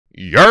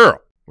Yeah!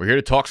 We're here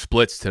to talk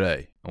splits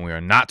today, and we are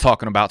not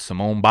talking about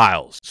Simone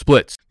Biles.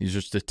 Splits. These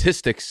are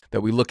statistics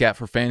that we look at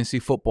for fantasy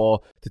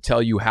football to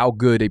tell you how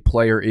good a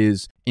player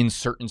is in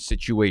certain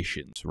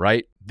situations,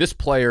 right? This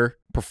player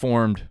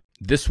performed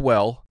this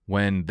well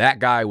when that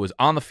guy was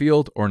on the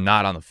field or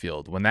not on the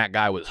field, when that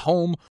guy was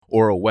home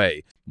or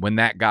away, when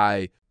that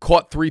guy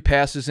caught 3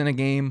 passes in a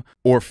game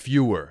or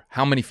fewer.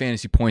 How many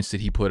fantasy points did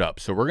he put up?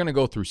 So we're going to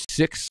go through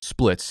 6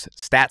 splits,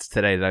 stats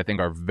today that I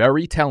think are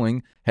very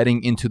telling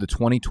heading into the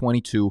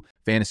 2022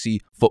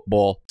 fantasy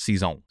football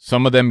season.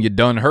 Some of them you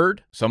done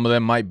heard. Some of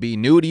them might be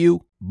new to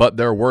you, but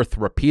they're worth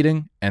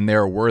repeating and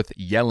they're worth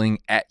yelling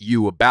at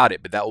you about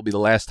it. But that will be the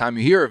last time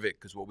you hear of it,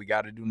 because what we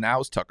got to do now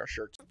is tuck our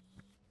shirts.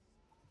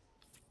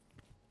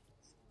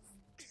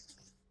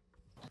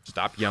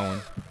 Stop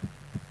yelling.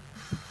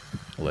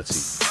 Let's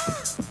see.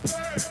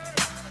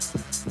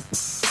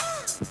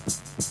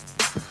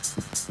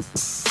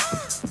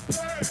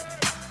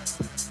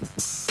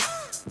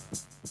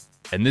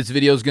 And this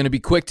video is going to be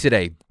quick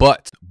today,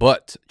 but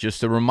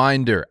just a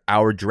reminder,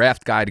 our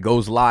draft guide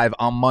goes live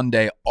on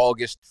Monday,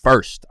 August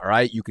 1st, all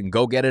right? You can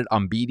go get it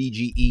on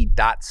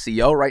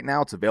BDGE.co right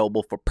now. It's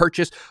available for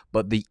purchase,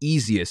 but the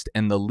easiest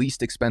and the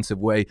least expensive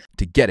way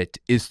to get it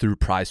is through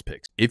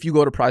PrizePicks. If you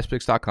go to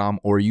PrizePicks.com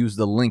or use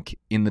the link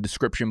in the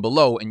description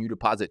below and you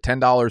deposit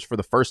 $10 for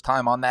the first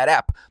time on that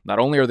app, not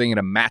only are they going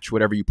to match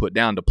whatever you put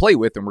down to play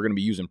with, and we're going to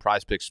be using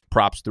PrizePicks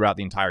props throughout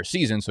the entire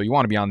season, so you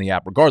want to be on the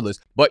app regardless,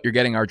 but you're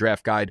getting our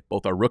draft guide,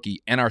 both our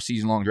rookie and our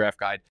season-long draft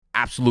guide,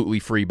 absolutely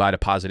free by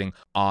depositing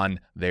on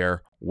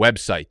their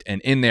website.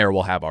 And in there,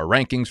 we'll have our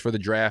rankings for the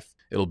draft.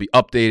 It'll be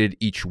updated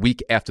each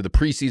week after the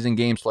preseason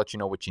games to let you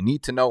know what you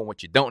need to know and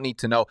what you don't need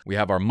to know. We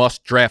have our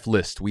must draft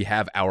list. We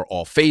have our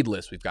all fade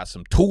list. We've got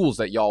some tools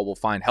that y'all will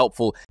find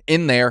helpful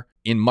in there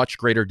in much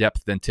greater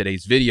depth than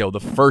today's video. The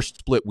first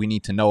split we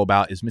need to know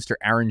about is Mr.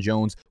 Aaron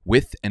Jones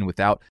with and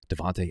without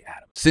Davante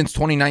Adams. Since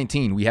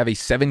 2019, we have a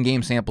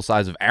 7-game sample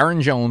size of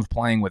Aaron Jones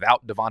playing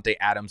without Davante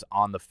Adams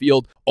on the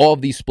field. All of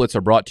these splits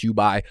are brought to you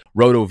by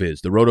RotoViz,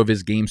 the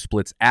RotoViz Game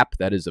Splits app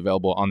that is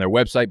available on their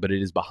website, but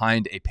it is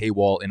behind a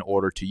paywall in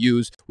order to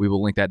use. We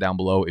will link that down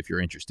below if you're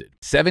interested.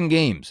 7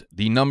 games.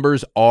 The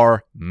numbers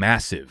are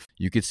massive.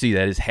 You can see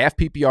that his half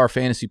PPR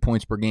fantasy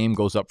points per game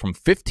goes up from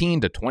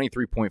 15 to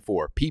 23.4.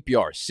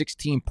 PPR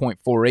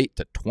 16.48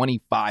 to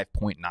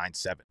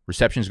 25.97.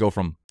 Receptions go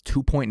from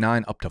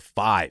 2.9 up to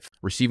 5.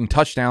 Receiving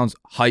touchdowns,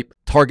 hype.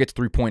 Targets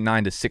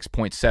 3.9 to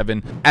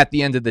 6.7. At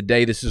the end of the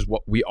day, this is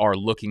what we are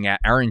looking at.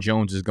 Aaron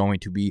Jones is going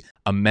to be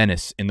a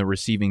menace in the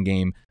receiving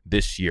game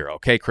this year,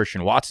 okay?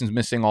 Christian Watson's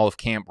missing all of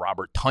camp.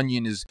 Robert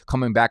Tonyan is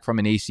coming back from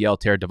an ACL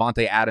tear.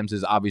 Davante Adams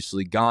is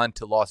obviously gone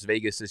to Las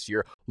Vegas this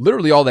year.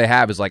 Literally all they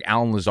have is like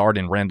Allen Lazard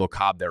and Randall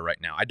Cobb there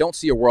right now. I don't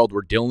see a world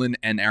where Dylan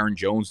and Aaron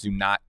Jones do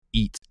not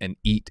eat and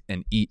eat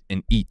and eat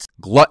and eat.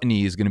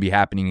 Gluttony is going to be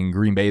happening in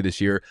Green Bay this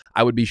year.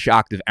 I would be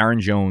shocked if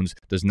Aaron Jones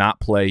does not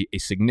play a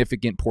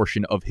significant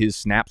portion of his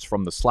snaps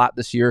from the slot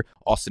this year,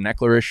 Austin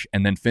Eckler-ish,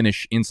 and then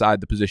finish inside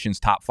the position's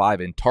top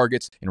 5 in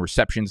targets, in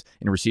receptions,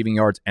 in receiving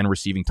yards, and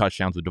receiving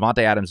touchdowns. With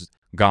Davante Adams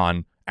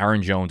gone,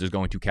 Aaron Jones is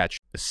going to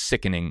catch a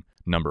sickening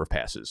number of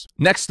passes.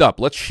 Next up,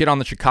 let's shit on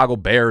the Chicago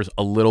Bears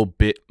a little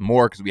bit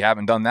more because we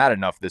haven't done that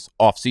enough this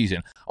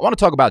offseason. I want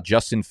to talk about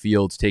Justin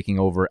Fields taking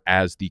over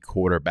as the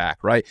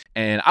quarterback, right?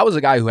 And I was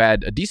a guy who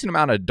had a decent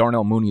amount of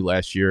Darnell Mooney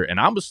last year, and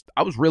I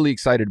was really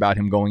excited about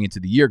him going into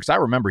the year because I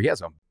remember he has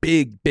some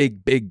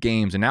big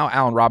games, and now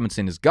Allen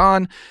Robinson is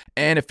gone,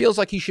 and it feels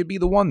like he should be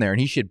the one there, and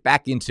he should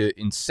back into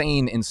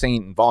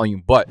insane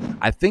volume. But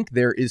I think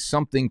there is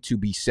something to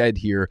be said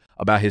here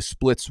about his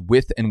splits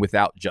with and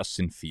without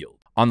Justin Fields.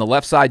 On the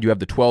left side, you have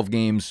the 12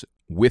 games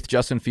with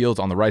Justin Fields.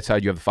 On the right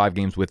side, you have the 5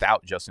 games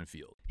without Justin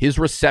Fields. His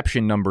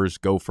reception numbers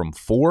go from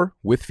 4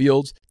 with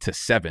Fields to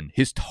 7.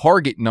 His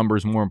target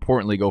numbers, more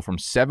importantly, go from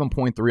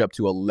 7.3 up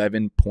to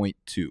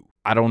 11.2.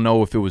 I don't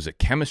know if it was a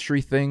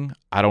chemistry thing.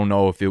 I don't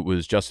know if it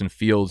was Justin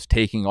Fields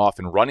taking off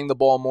and running the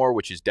ball more,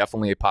 which is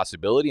definitely a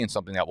possibility and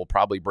something that will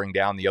probably bring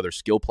down the other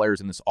skill players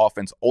in this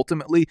offense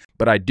ultimately.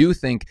 But I do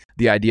think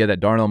the idea that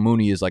Darnell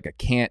Mooney is like a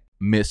can't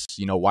miss,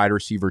 wide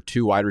receiver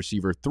 2, wide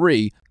receiver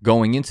 3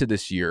 going into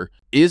this year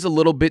is a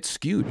little bit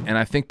skewed. And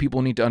I think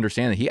people need to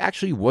understand that he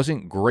actually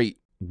wasn't great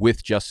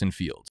with Justin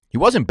Fields. He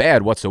wasn't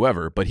bad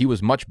whatsoever, but he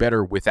was much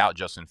better without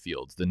Justin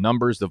Fields. The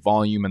numbers, the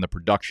volume, and the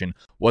production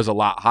was a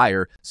lot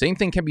higher. Same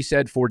thing can be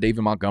said for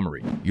David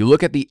Montgomery. You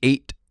look at the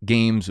 8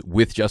 games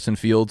with Justin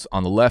Fields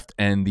on the left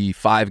and the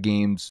 5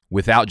 games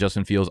without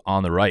Justin Fields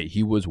on the right.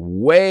 He was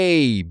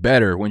way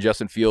better when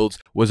Justin Fields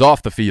was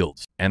off the field.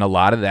 And a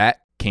lot of that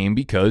came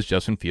because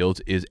Justin Fields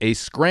is a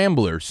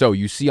scrambler. So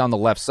you see on the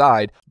left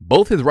side,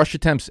 both his rush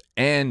attempts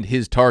and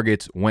his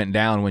targets went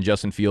down when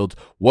Justin Fields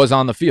was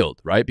on the field,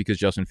 right? Because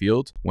Justin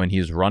Fields, when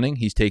he's running,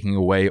 he's taking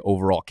away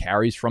overall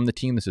carries from the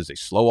team. This is a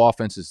slow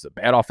offense. This is a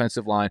bad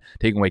offensive line,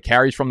 taking away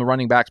carries from the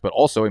running backs, but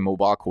also a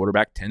mobile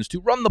quarterback tends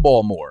to run the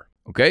ball more.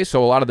 Okay,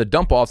 so a lot of the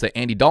dump offs that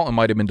Andy Dalton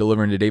might have been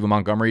delivering to David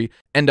Montgomery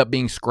end up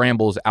being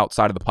scrambles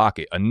outside of the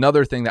pocket.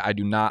 Another thing that I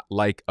do not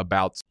like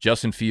about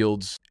Justin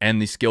Fields and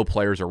the skill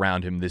players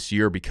around him this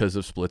year because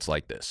of splits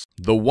like this.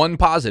 The one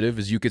positive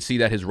is you could see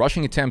that his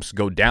rushing attempts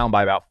go down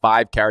by about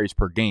 5 carries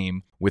per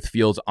game with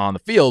Fields on the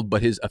field,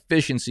 but his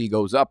efficiency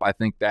goes up. I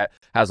think that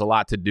has a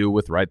lot to do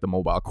with, right, the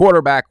mobile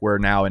quarterback, where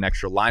now an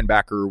extra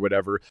linebacker or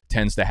whatever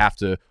tends to have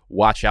to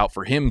watch out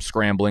for him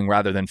scrambling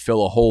rather than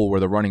fill a hole where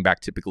the running back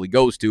typically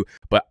goes to.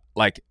 But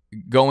like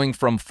going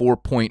from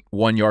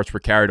 4.1 yards per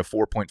carry to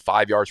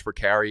 4.5 yards per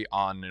carry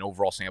on an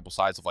overall sample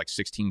size of like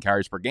 16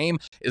 carries per game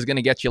is going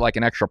to get you like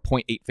an extra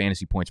 0.8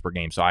 fantasy points per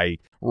game. So I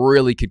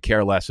really could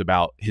care less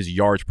about his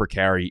yards per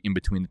carry in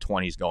between the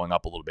 20s going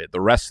up a little bit. The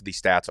rest of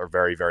these stats are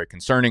very, very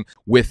concerning.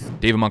 With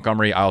David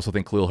Montgomery, I also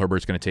think Khalil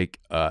Herbert's going to take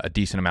a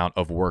decent amount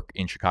of work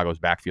in Chicago's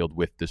backfield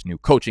with this new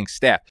coaching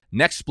staff.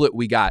 Next split,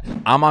 we got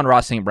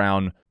Amon-Ra St.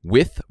 Brown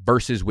with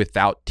versus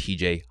without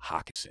TJ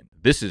Hockenson.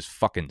 This is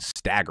fucking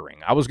staggering.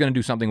 I was going to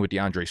do something with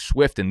DeAndre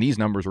Swift, and these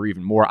numbers were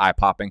even more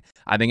eye-popping.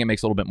 I think it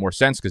makes a little bit more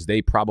sense because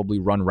they probably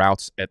run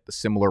routes at the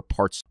similar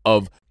parts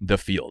of the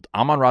field.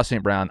 Amon-Ra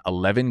St. Brown,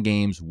 11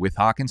 games with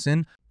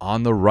Hockenson.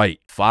 On the right,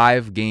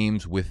 5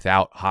 games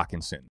without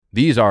Hockenson.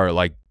 These are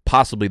like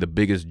possibly the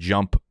biggest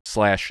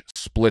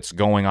jump/splits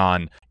going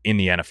on in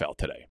the NFL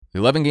today. The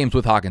 11 games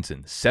with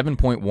Hockenson,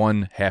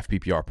 7.1 half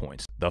PPR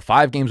points. The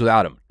 5 games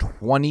without him,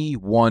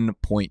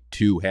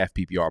 21.2 half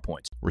PPR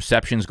points.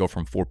 Receptions go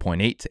from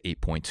 4.8 to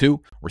 8.2.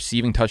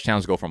 Receiving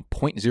touchdowns go from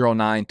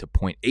 0.09 to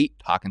 0.8.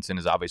 Hockenson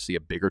is obviously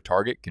a bigger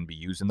target, can be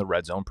used in the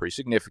red zone pretty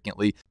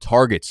significantly.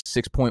 Targets,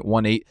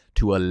 6.18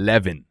 to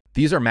 11.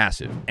 These are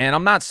massive. And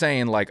I'm not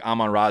saying like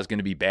Amon-Ra is going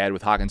to be bad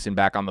with Hockenson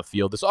back on the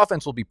field. This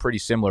offense will be pretty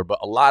similar, but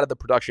a lot of the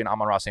production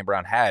Amon-Ra St.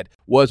 Brown had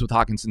was with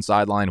Hockenson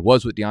sideline,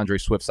 was with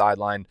DeAndre Swift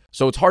sideline.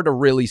 So it's hard to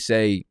really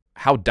say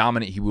how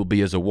dominant he will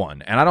be as a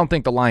 1. And I don't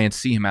think the Lions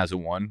see him as a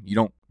 1. You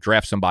don't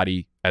draft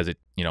somebody as a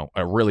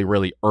really,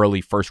 really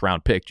early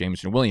first-round pick,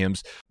 Jameson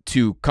Williams,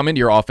 to come into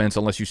your offense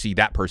unless you see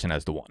that person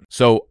as the 1.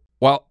 So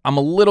while I'm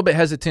a little bit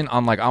hesitant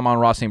on like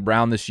Amon-Ra St.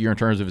 Brown this year in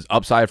terms of his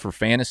upside for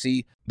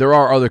fantasy, there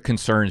are other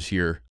concerns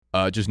here.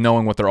 Just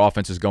knowing what their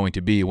offense is going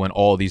to be when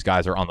all of these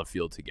guys are on the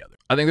field together.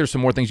 I think there's some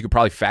more things you could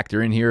probably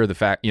factor in here. The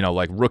fact,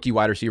 like rookie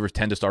wide receivers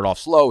tend to start off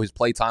slow. His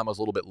play time was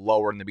a little bit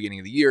lower in the beginning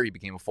of the year. He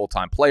became a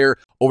full-time player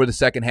over the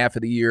second half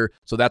of the year.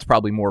 So that's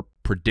probably more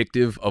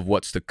predictive of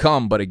what's to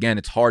come. But again,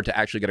 it's hard to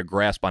actually get a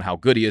grasp on how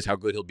good he is, how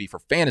good he'll be for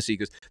fantasy,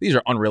 because these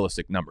are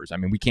unrealistic numbers. I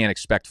mean, we can't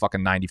expect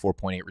fucking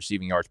 94.8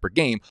 receiving yards per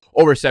game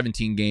over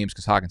 17 games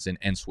because Hockenson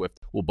and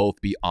Swift will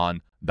both be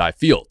on thy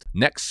field.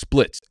 Next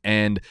splits,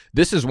 and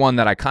this is one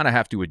that I kind of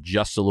have to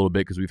adjust a little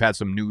bit because we've had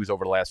some news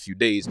over the last few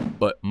days,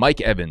 but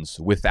Mike Evans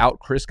without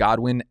Chris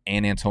Godwin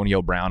and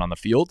Antonio Brown on the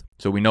field.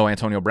 So we know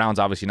Antonio Brown's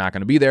obviously not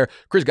going to be there.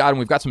 Chris Godwin,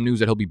 we've got some news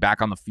that he'll be back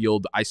on the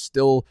field.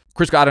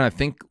 Chris Godwin, I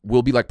think,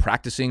 will be like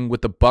practicing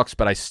with the Bucs,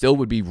 but I still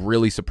would be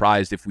really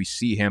surprised if we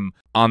see him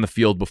on the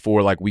field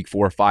before like week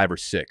 4, 5, or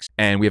 6.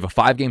 And we have a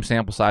 5-game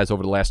sample size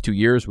over the last 2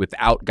 years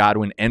without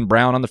Godwin and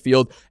Brown on the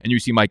field. And you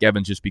see Mike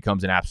Evans just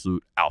becomes an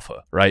absolute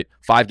alpha, right?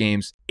 5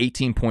 games,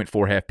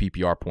 18.4 half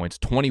PPR points,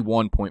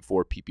 21.4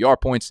 PPR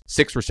points,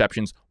 6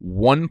 receptions,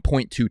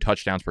 1.2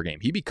 touchdowns per game.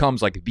 He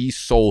becomes like the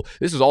sole.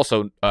 This is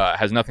also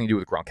has nothing to do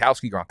with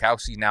Gronkowski.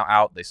 Gronkowski's now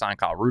out. They signed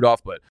Kyle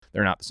Rudolph, but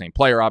they're not the same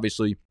player,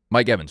 obviously.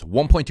 Mike Evans,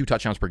 1.2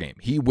 touchdowns per game.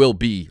 He will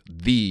be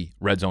the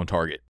red zone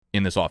target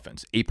in this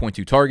offense.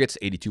 8.2 targets,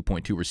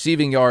 82.2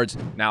 receiving yards.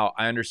 Now,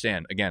 I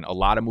understand, again, a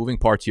lot of moving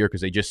parts here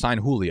because they just signed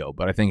Julio,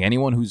 but I think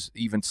anyone who's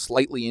even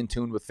slightly in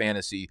tune with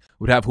fantasy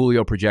would have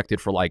Julio projected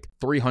for like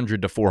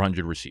 300 to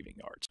 400 receiving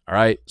yards, all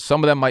right?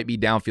 Some of them might be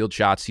downfield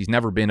shots. He's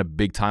never been a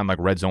big-time like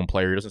red zone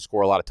player. He doesn't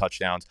score a lot of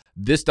touchdowns.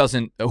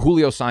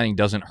 Julio signing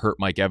doesn't hurt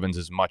Mike Evans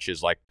as much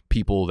as like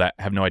people that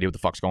have no idea what the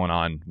fuck's going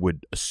on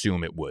would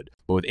assume it would.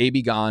 But with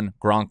AB gone,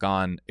 Gronk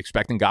gone,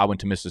 expecting Godwin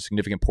to miss a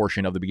significant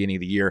portion of the beginning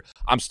of the year,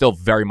 I'm still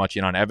very much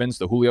in on Evans.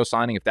 The Julio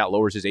signing, if that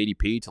lowers his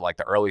ADP to like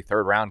the early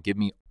 3rd round, give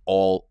me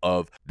all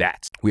of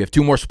that. We have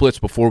 2 more splits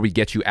before we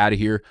get you out of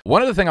here.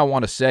 One other thing I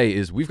want to say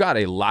is we've got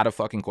a lot of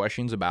fucking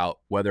questions about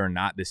whether or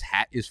not this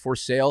hat is for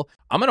sale.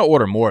 I'm going to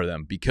order more of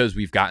them because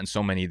we've gotten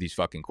so many of these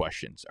fucking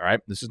questions, all right?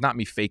 This is not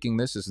me faking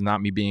this. This is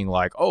not me being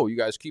like, oh, you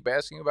guys keep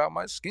asking about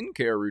my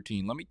skincare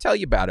routine. Let me tell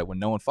you about it when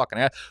no one fucking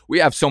asks. We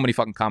have so many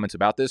fucking comments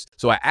about this.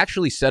 So I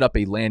actually set up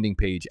a landing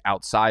page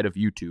outside of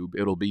YouTube.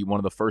 It'll be one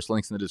of the first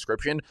links in the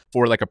description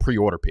for like a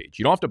pre-order page.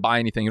 You don't have to buy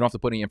anything. You don't have to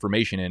put any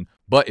information in.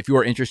 But if you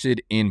are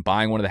interested in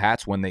buying one of the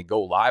hats when they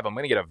go live, I'm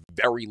going to get a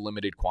very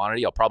limited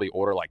quantity. I'll probably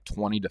order like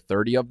 20 to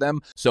 30 of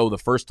them. So the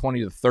first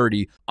 20 to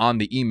 30 on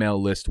the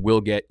email list will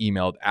get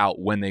emailed out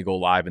when they go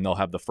live, and they'll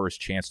have the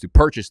first chance to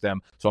purchase them.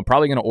 So I'm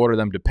probably going to order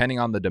them depending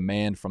on the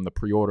demand from the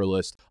pre-order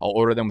list. I'll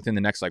order them within the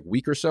next like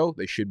week or so.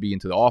 They should be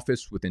into the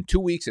office within 2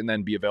 weeks and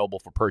then be available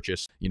for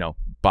purchase,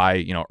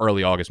 by,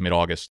 early August,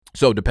 mid-August.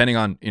 So depending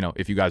on,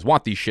 if you guys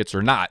want these shits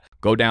or not,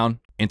 go down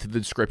into the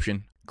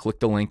description. click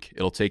the link.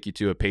 It'll take you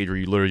to a page where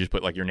you literally just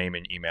put like your name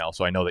and email.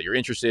 So I know that you're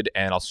interested,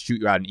 and I'll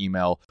shoot you out an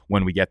email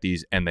when we get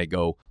these and they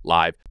go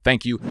live.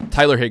 Thank you.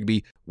 Tyler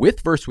Higbee,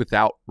 with versus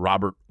without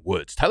Robert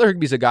Woods. Tyler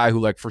Higbee's a guy who,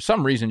 like, for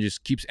some reason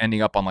just keeps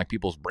ending up on like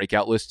people's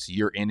breakout lists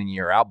year in and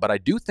year out. But I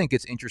do think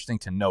it's interesting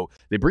to note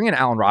they bring in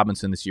Allen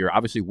Robinson this year.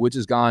 Obviously, Woods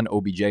is gone.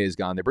 OBJ is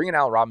gone. They bring in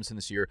Allen Robinson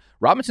this year.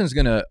 Robinson's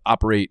going to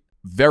operate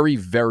very,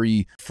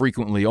 very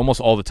frequently,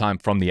 almost all the time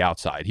from the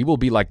outside. He will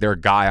be like their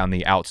guy on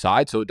the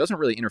outside, so it doesn't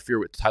really interfere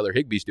with what Tyler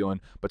Higbee's doing.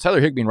 But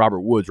Tyler Higbee and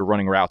Robert Woods are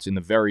running routes in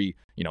the very,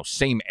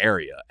 same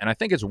area. And I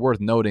think it's worth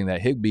noting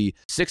that Higbee,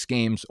 6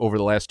 games over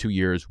the last 2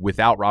 years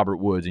without Robert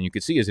Woods, and you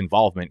can see his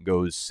involvement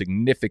goes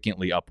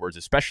significantly upwards,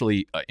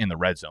 especially in the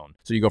red zone.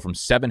 So you go from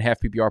 7 half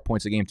PPR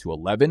points a game to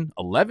 11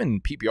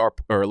 PPR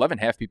or 11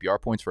 half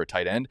PPR points for a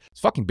tight end. It's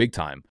fucking big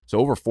time. So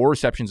over 4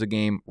 receptions a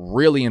game,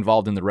 really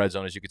involved in the red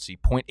zone, as you can see,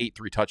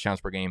 0.83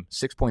 touchdowns per game,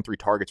 6.3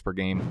 targets per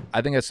game.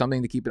 I think that's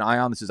something to keep an eye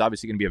on. This is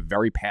obviously going to be a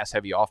very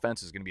pass-heavy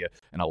offense. It's going to be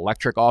an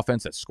electric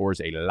offense that scores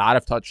a lot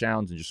of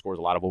touchdowns and just scores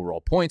a lot of overall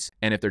points.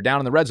 And if they're down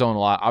in the red zone a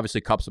lot,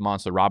 obviously Kupp's a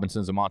monster,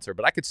 Robinson's a monster,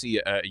 but I could see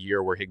a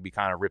year where Higbee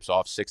kind of rips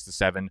off 6 to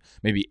 7,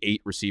 maybe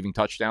 8 receiving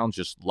touchdowns,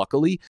 just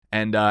luckily,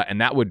 and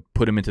that would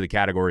put him into the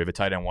category of a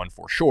tight end 1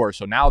 for sure.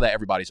 So now that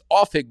everybody's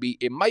off Higbee,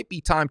 it might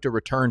be time to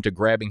return to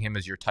grabbing him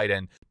as your tight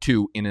end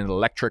 2 in an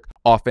electric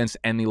offense.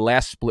 And the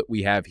last split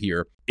we have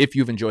here, if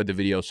you've enjoyed the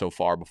video so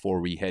far, before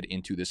we head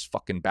into this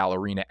fucking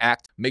ballerina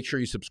act, make sure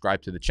you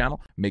subscribe to the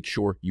channel. Make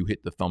sure you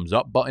hit the thumbs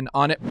up button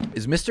on it.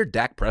 Is Mr.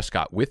 Dak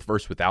Prescott with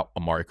versus without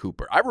Amari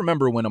Cooper? I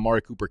remember when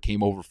Amari Cooper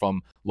came over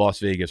from Las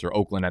Vegas or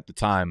Oakland at the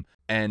time,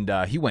 and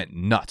he went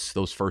nuts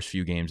those first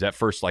few games. That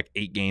first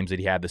 8 games that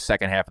he had the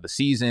second half of the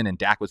season, and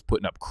Dak was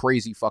putting up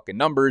crazy fucking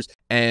numbers.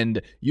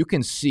 And you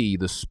can see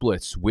the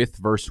splits with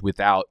versus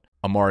without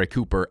Amari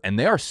Cooper, and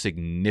they are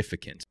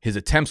significant. His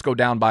attempts go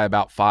down by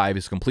about 5.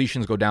 His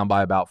completions go down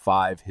by about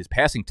 5. His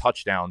passing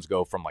touchdowns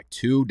go from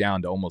 2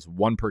 down to almost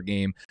 1 per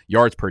game.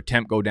 Yards per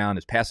attempt go down.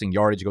 His passing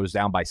yardage goes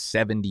down by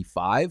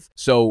 75.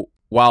 So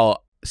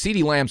while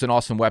CeeDee Lamb's an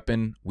awesome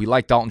weapon, we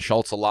like Dalton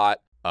Schultz a lot.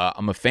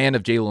 I'm a fan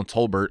of Jalen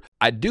Tolbert.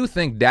 I do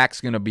think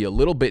Dak's going to be a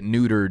little bit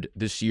neutered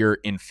this year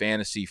in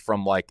fantasy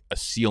from a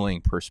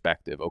ceiling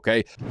perspective,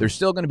 okay? They're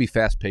still going to be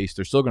fast-paced.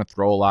 They're still going to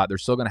throw a lot. They're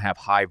still going to have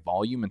high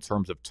volume in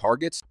terms of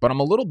targets, but I'm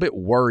a little bit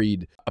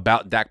worried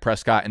about Dak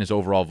Prescott and his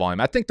overall volume.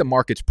 I think the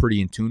market's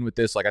pretty in tune with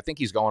this. I think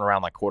he's going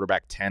around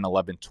quarterback 10,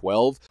 11,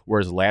 12,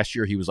 whereas last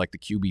year he was the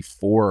QB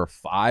 4 or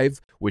 5,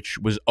 which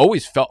was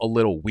always felt a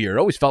little weird.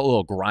 Always felt a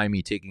little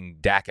grimy taking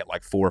Dak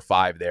at 4 or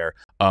 5 there.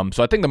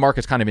 So I think the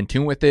market's kind of in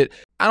tune with it.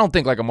 I don't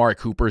think Amari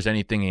Cooper is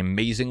anything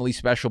amazingly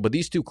special, but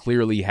these two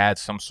clearly had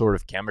some sort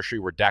of chemistry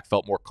where Dak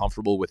felt more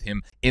comfortable with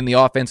him in the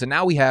offense. And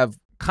now we have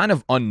kind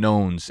of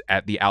unknowns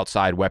at the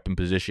outside weapon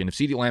position. If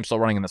CeeDee Lamb's still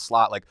running in the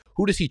slot,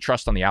 who does he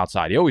trust on the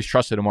outside? He always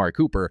trusted Amari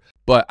Cooper,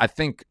 but I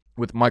think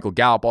with Michael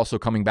Gallup also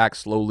coming back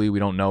slowly, we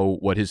don't know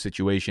what his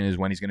situation is,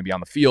 when he's going to be on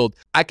the field.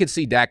 I could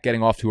see Dak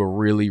getting off to a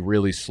really,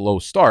 really slow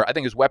start. I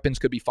think his weapons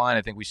could be fine.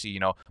 I think we see,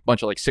 a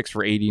bunch of 6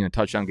 for 80 and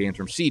touchdown games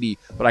from CeeDee,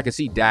 but I could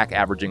see Dak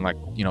averaging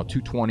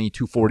 220,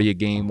 240 a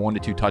game, 1 to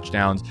 2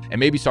 touchdowns, and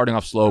maybe starting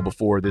off slow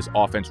before this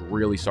offense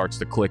really starts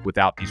to click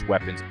without these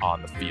weapons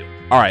on the field.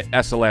 All right,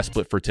 that's the last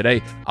split for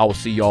today. I will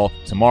see y'all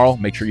tomorrow.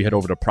 Make sure you head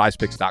over to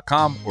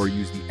PRIZEPICKS.com or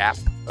use the app,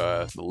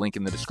 the link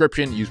in the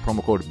description. Use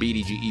promo code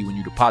BDGE when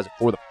you deposit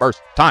for the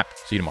first time.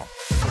 See you tomorrow.